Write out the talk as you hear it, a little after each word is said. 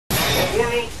The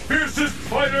world's fiercest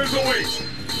fighters await!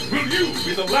 Will you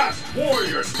be the last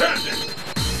warrior standing?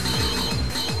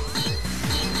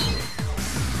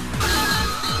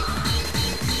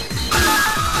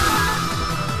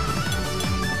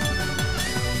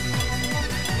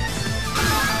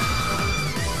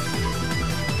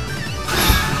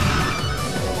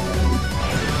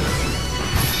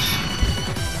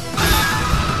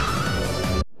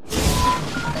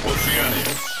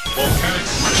 Volcanic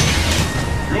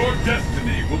spring. Your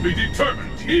destiny will be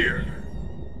determined here.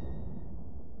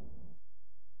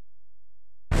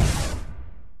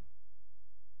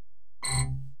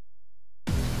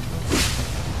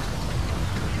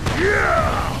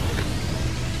 Yeah!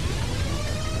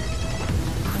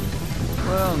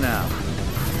 Well now,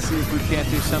 let's see if we can't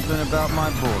do something about my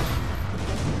board.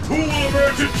 Who will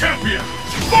emerge a champion?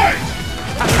 Fight!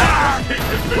 Take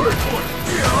the finish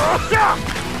point.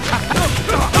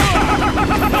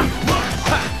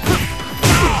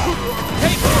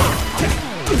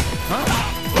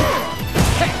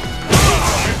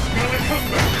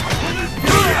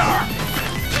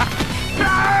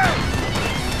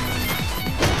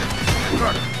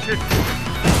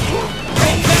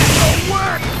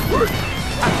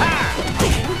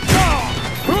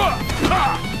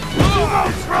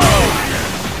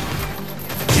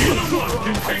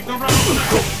 Can take the round now.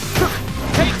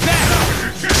 Take that!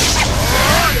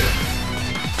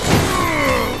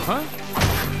 Huh?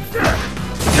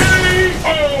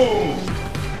 K.O.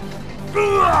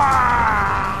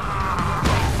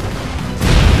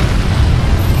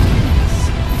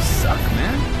 Suck,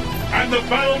 man. And the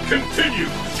battle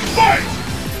continues. Fight!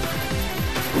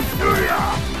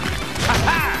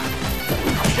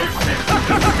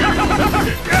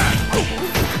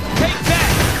 Take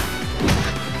that!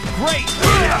 Great!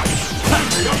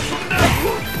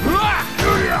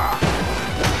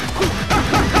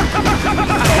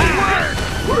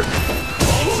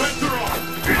 All bets are on.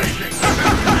 Finishing.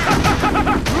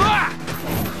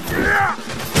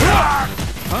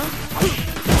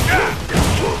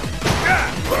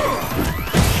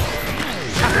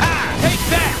 Take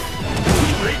that!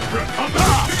 Wait for a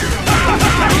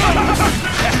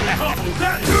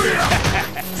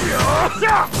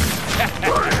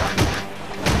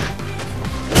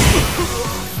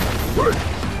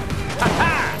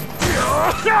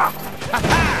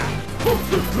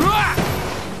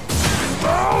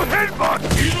Oh, headbutt!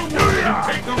 Either one can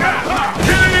take the round.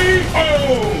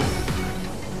 K.O.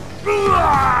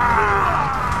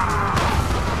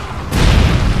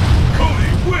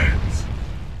 Cody wins.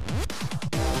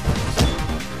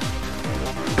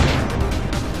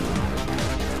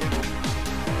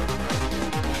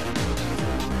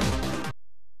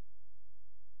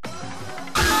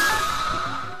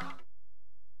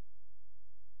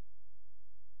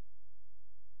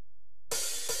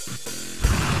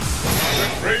 The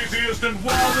craziest and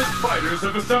wildest fighters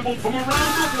have assembled from around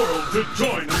the world to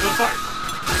join in the fight.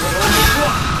 But only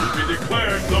one will be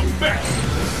declared the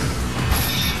best.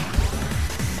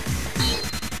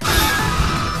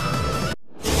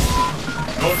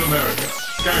 North America,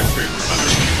 skyscraper under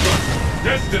construction.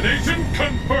 Destination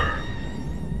confirmed.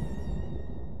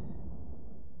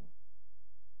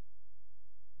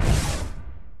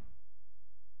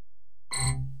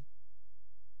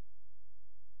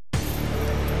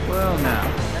 Well now,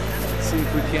 let's see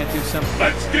if we can't do something.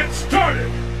 Let's get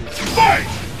started! Fight!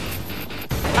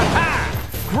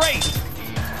 Great!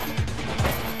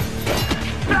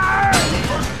 The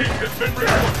first kick has been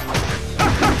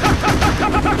recorded.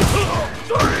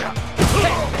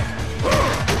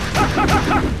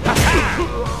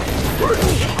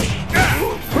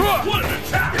 What an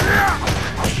attack!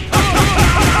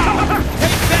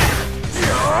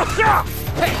 Take that!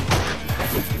 Hey!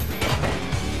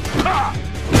 Huh?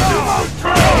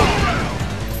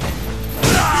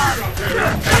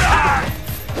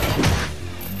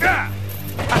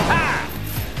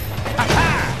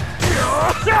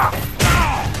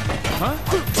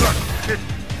 Take that!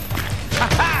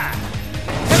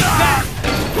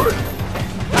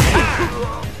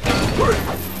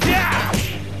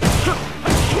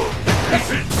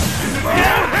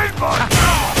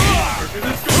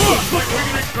 This goes like we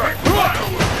can extract.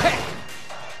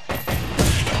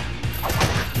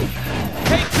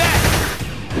 Take that!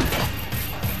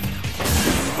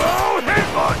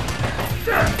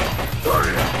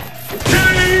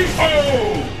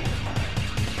 K.O.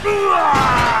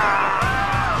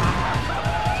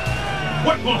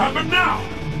 What will happen now?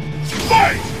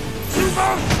 Fight!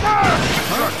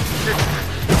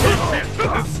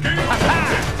 The scale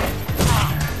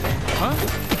Huh?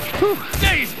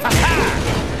 Days!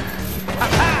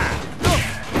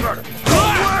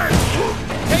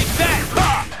 Take that!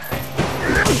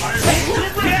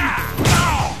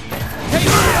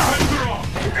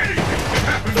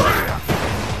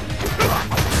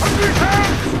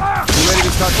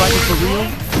 fighting for real?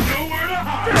 Nowhere to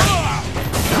hide!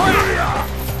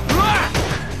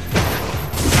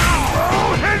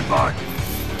 Oh, headbutt!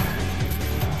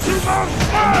 T-bone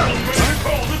smash! I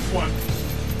call this one!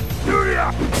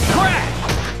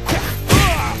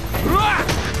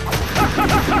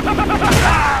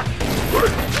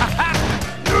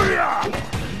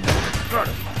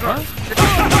 Crash!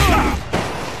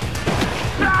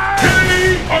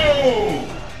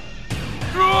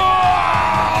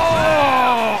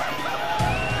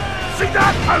 See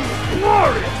that? I'm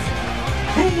glorious!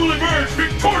 Who will emerge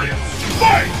victorious?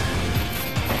 Fight!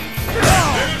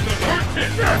 There's the first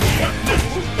hit! What's this?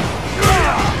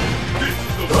 This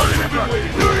is the one we've been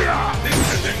waiting for! This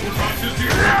is Equinox's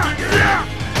here!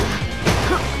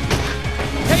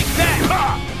 Take that!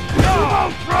 No!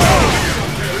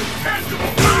 There is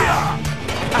tangible!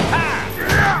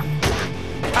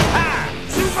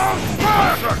 T-bone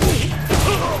smash!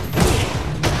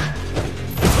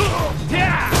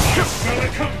 Will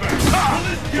it come back? Will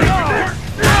this get work?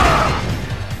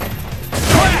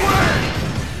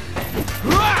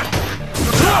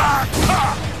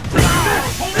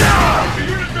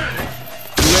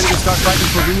 You ready to start fighting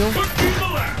for real? Could be the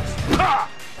last!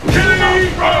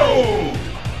 K.O.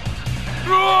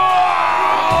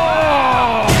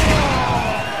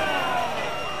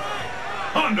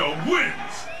 Hondo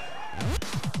wins!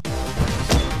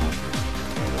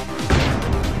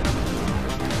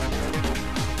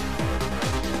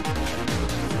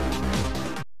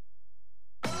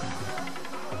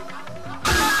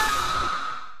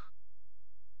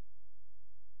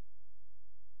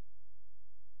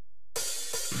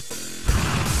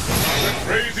 The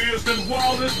craziest and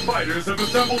wildest fighters have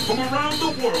assembled from around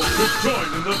the world to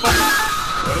join in the fight.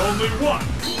 But only one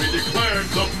will be declared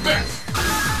the best.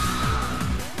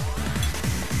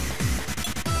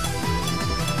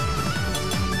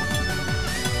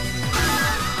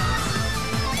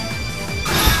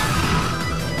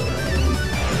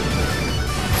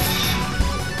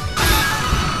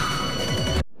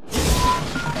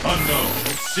 Unknown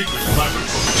secret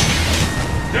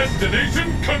laboratory. Destination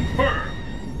confirmed.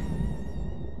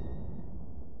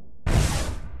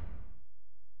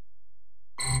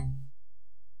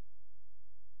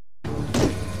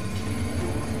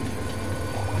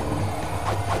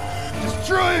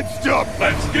 Try and stop!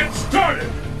 Let's get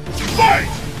started! Fight!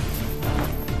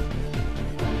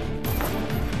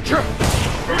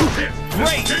 First hit!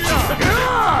 Great!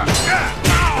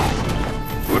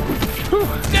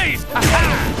 Days!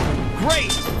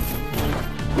 Great!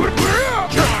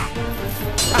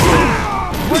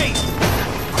 Great!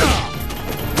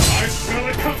 I smell a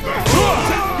comeback!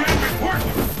 This game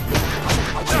important!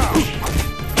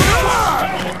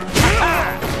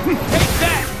 Take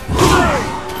that!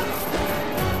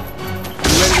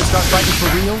 You ready to start fighting for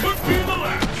real? Could be the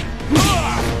last!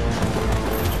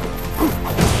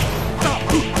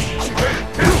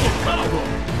 Fantastic combo!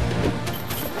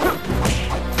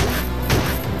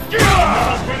 Now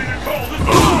ready to call this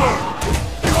over!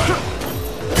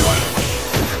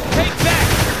 Take that!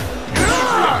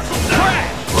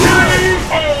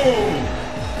 K.O.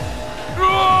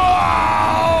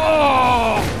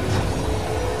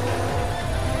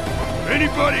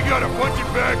 Anybody got a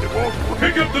punching bag that won't...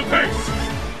 Pick up the pace!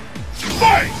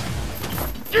 Fight!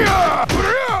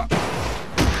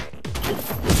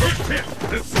 First hit!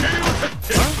 The scales have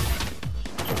tipped!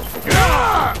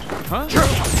 Huh?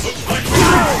 Looks like we're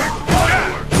expecting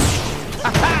fireworks!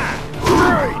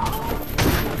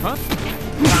 Huh?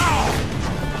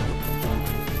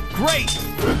 Great!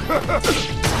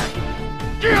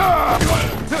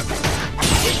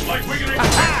 Looks like we're gonna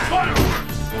expect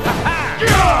fireworks!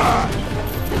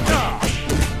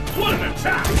 What an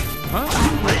attack! Huh?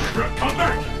 Ready for a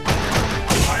comeback?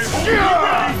 I hope you're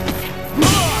ready!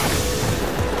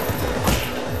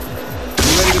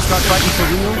 You ready to start fighting for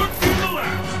real? Could be the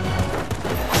last!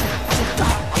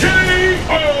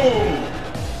 K.O.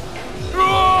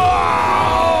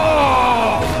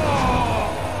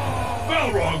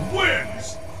 Balrog wins!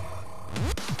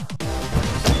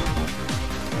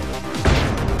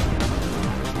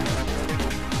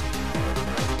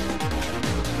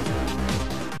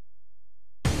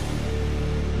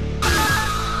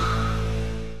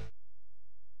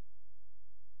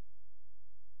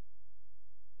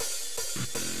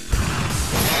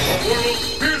 The world's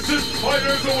fiercest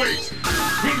fighters await!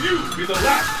 Will you be the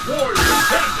last warrior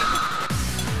standing?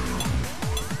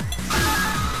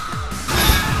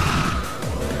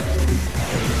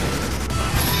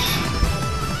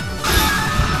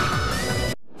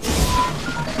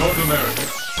 North America,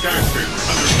 skyscrapers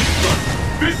under construction.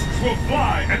 Fists will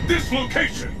fly at this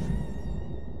location!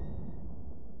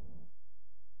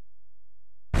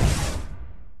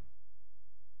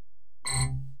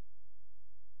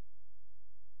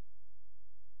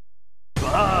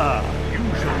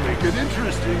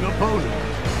 interesting opponent.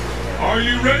 Are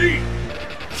you ready?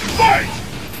 Fight!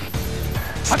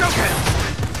 Hadouken!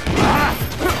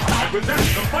 With that,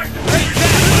 the fight is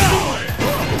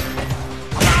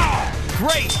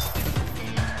Great!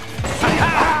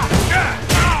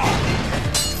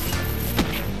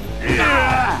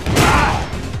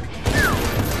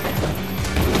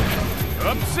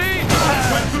 Upsie!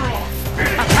 Fights are on!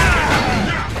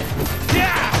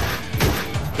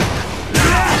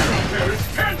 There is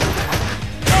cancer!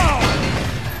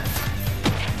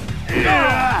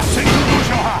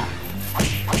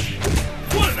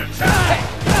 What an attack!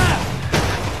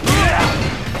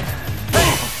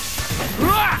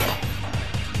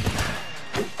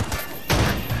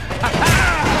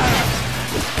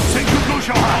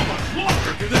 How much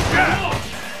longer can this go on?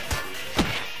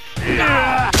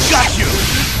 Got you!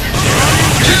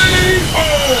 Oh!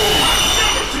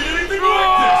 Never seen anything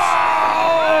like this!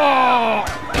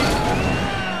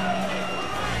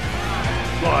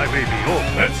 Fly, baby, oh!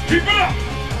 Let's keep it up!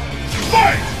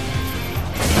 Fight!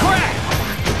 Crack!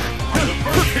 The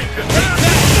first hit is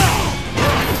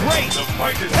Great! the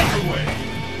fight is underway.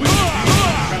 We will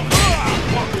challenge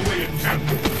walk away in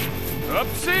champion.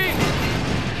 Upsie!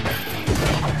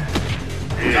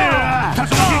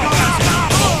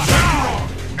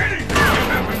 Anything can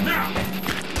happen now!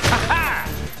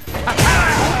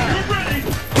 You ready?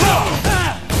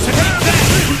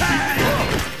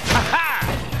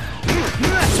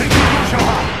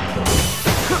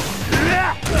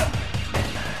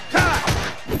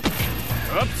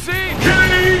 Upsie!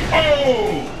 K.O.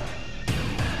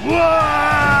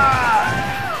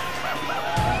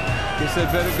 Guess I'd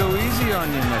better go easy on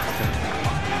you next time.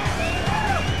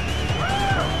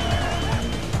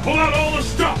 Pull out all the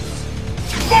stops!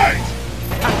 Fight!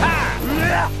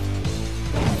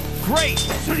 Great!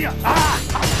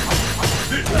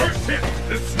 This first hit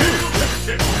is still the best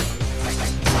hit!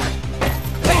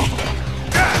 Take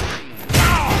that!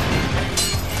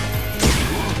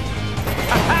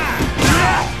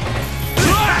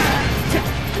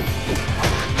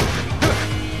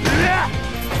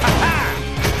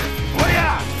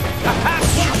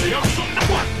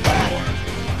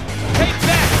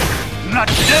 Not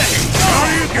today!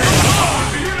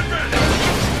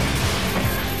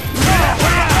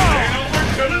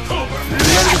 You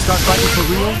ready to start fighting for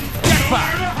real?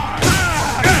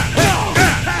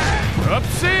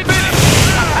 Upsie!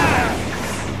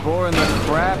 Boring the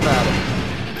crap out of me.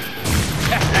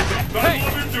 Battle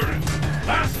of endurance.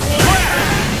 Last one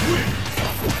wins.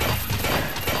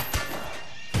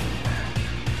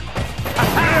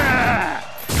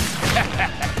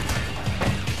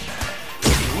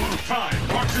 Time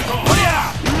marches on.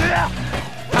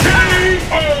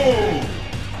 K.O.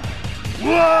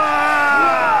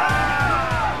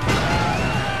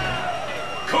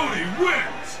 Cody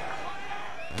wins.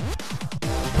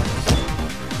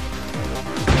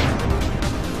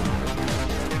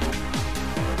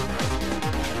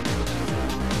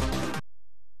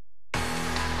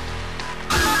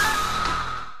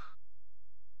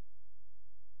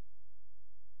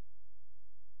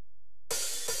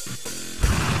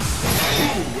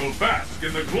 Who will bask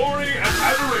in the glory and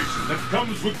adoration that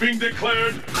comes with being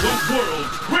declared the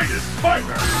world's greatest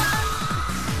fighter?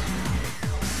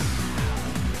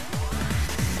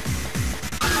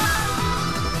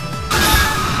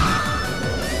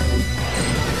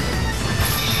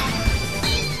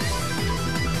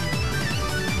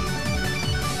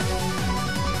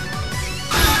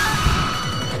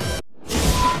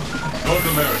 North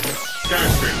America,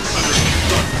 skyscraper under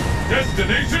construction.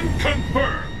 Destination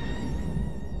confirmed.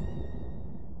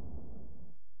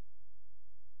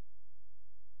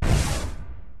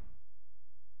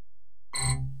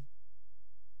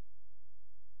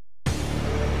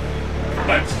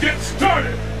 Let's get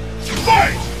started!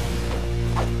 Fight!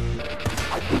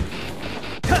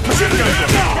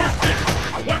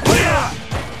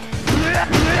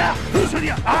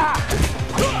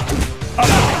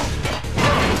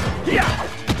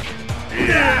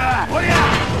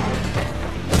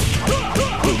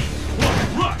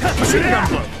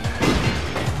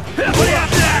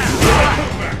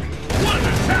 What an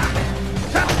attack!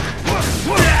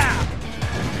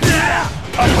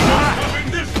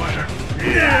 This fighter!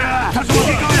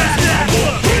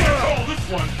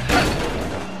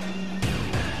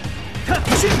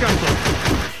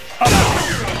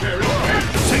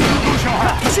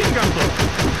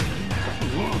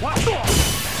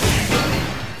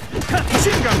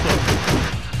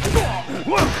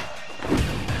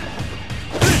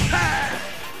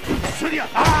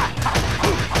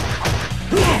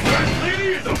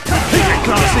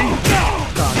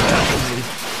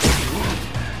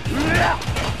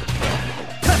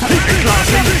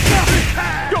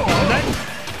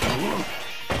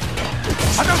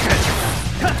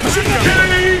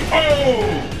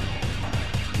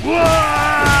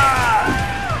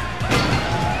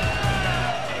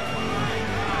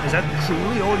 Is that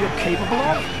truly all you're capable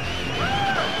of?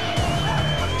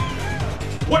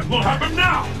 What will happen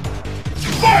now?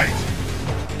 Fight!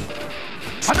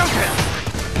 Hadouken!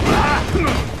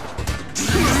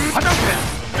 Hadouken!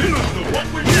 This is the one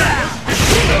we need.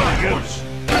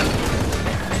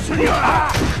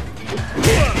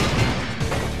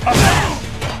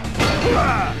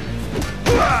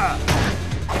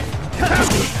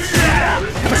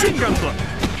 Machine gun blow!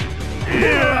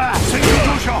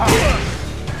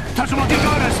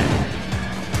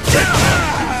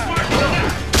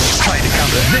 Try to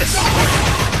counter this!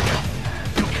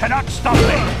 You cannot stop me!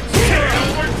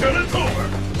 Wait till it's over.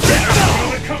 I'm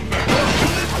gonna come back.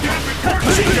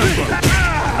 Machine gun blow!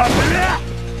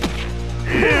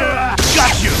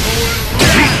 Got you!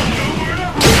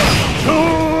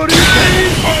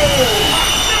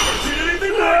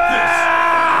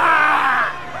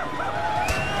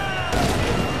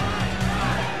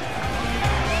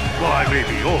 Well, I may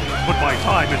be old, but my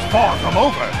time is far from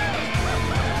over.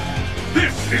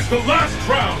 This is the last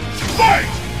round. Fight!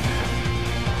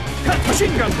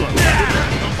 Machine gun blow! The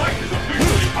fight is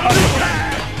officially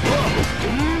underway.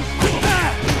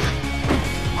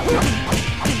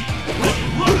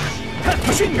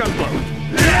 Machine gun blow!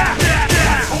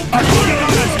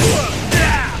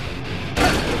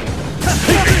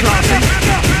 Keep it classy!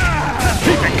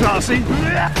 Keep it classy!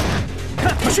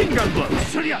 Machine gun blow!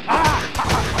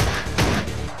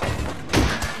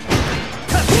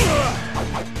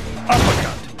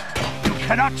 Uppercut! You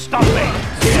cannot stop me!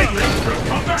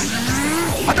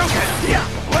 Hadouken!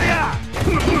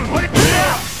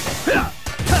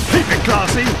 Keep it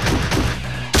classy!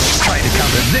 Try to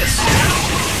counter this!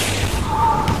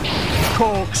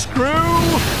 Corkscrew!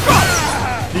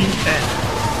 The end.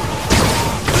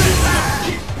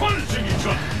 Keep punishing each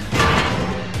other.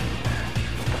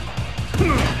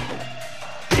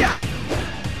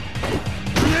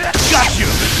 Got you!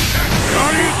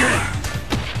 Sorry again!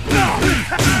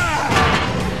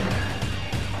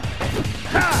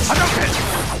 Hadouken!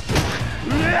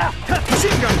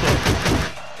 Machine gun blow!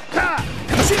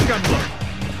 Machine gun blow!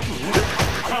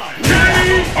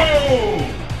 K.O.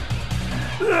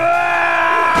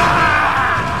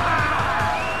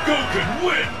 Goku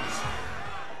wins.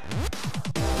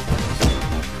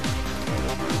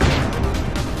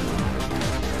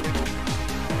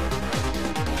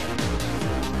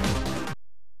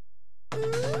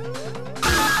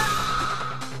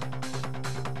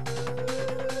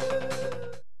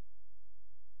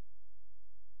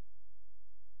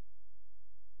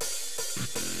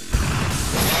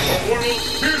 The world's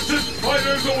fiercest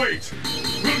fighters await.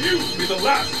 Will you be the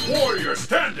last warrior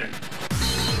standing?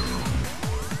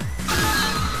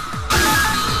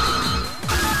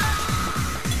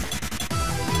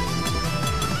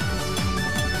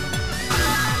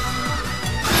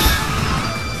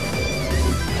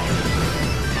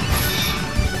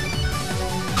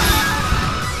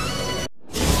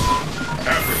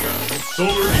 Africa,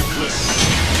 solar eclipse.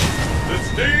 The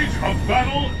stage of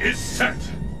battle is set.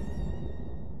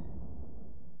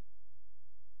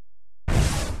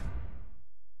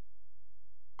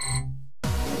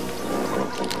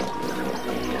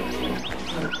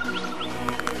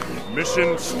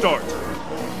 Mission start.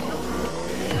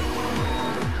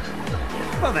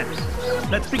 Well then,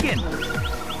 let's begin.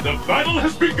 The battle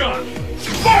has begun.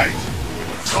 Fight!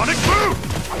 Sonic boom!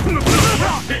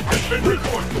 It has been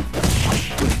recorded.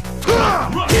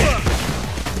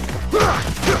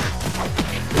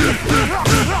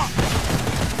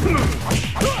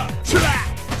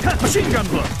 Machine gun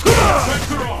blow!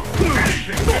 Sets are off.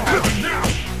 Anything can happen now.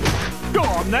 Go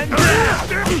on then!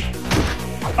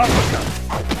 Uppercut!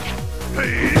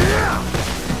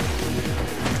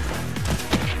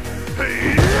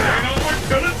 And onward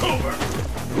till it's over.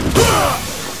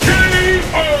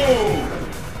 K.O.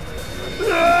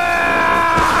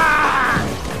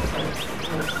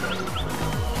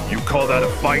 You call that a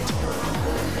fight?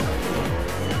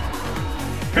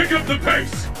 Pick up the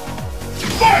pace.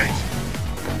 Fight!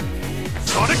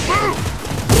 Sonic boom!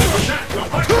 Attack the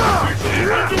fight is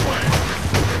officially underway.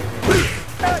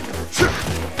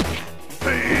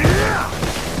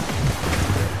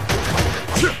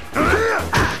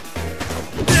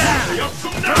 Stay up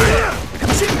some now.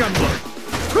 Machine gun blow!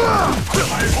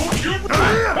 I hope you're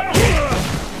back.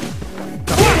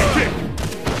 Blast kick!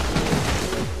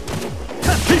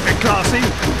 Keep it classy!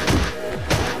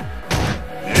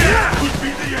 Could be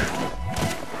the end.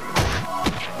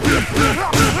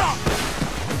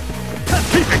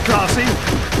 Keep it classy!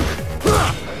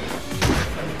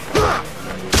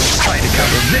 Try to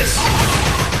cover this!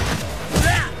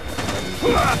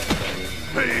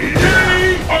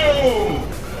 K.O.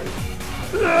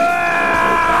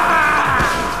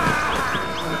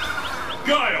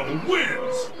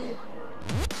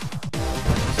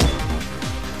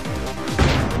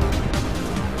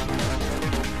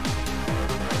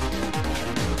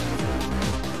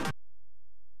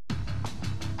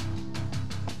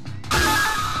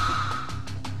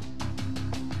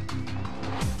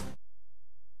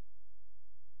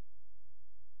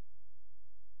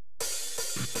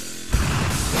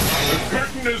 The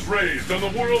curtain is raised on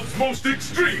the world's most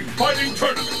extreme fighting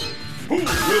tournament. Who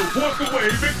will walk away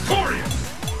victorious?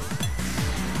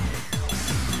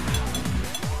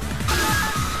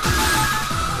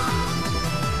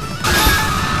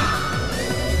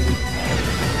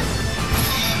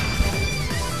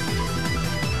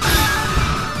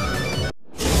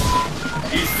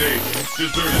 East Asia's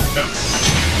deserted temple.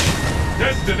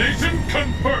 Destination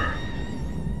confirmed.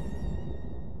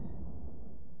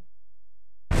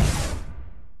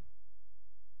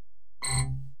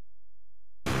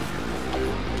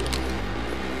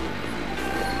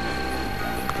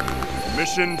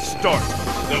 Mission start.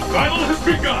 The battle has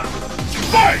begun.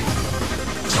 Fight!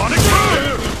 Sonic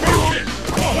Boom!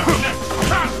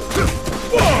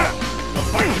 The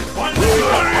fight is finally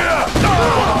begun.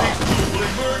 These two will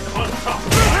emerge on top.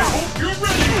 I hope you're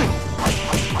ready.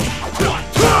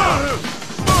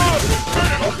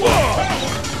 One,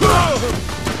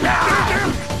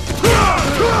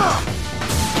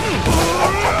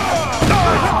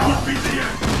 that could be the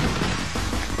end.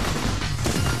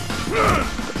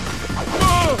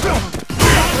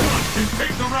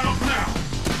 Take the round now.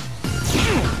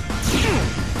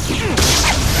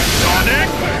 Sonic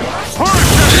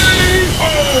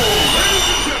Ladies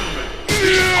and gentlemen,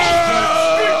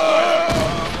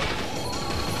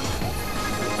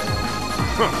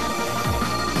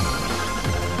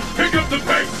 pick up the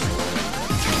pace.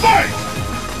 Fight!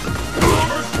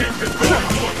 First kick is going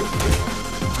forward.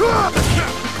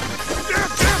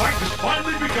 The fight has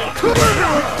finally begun.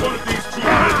 One of these two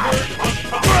will emerge on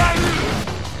top.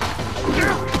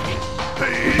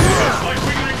 Just like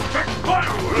we can expect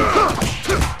fireworks.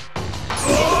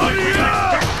 Like we can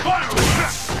expect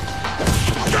fireworks.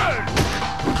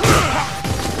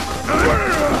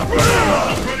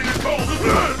 I'm ready to call this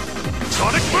one.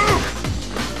 Sonic Boom!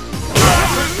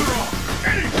 After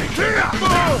all, anything can happen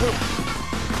now.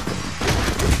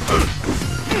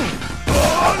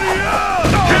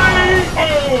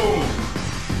 KO!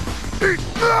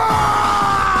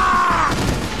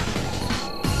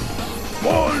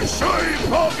 More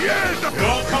shape of yen! It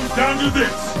all comes down to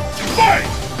this.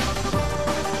 Fight!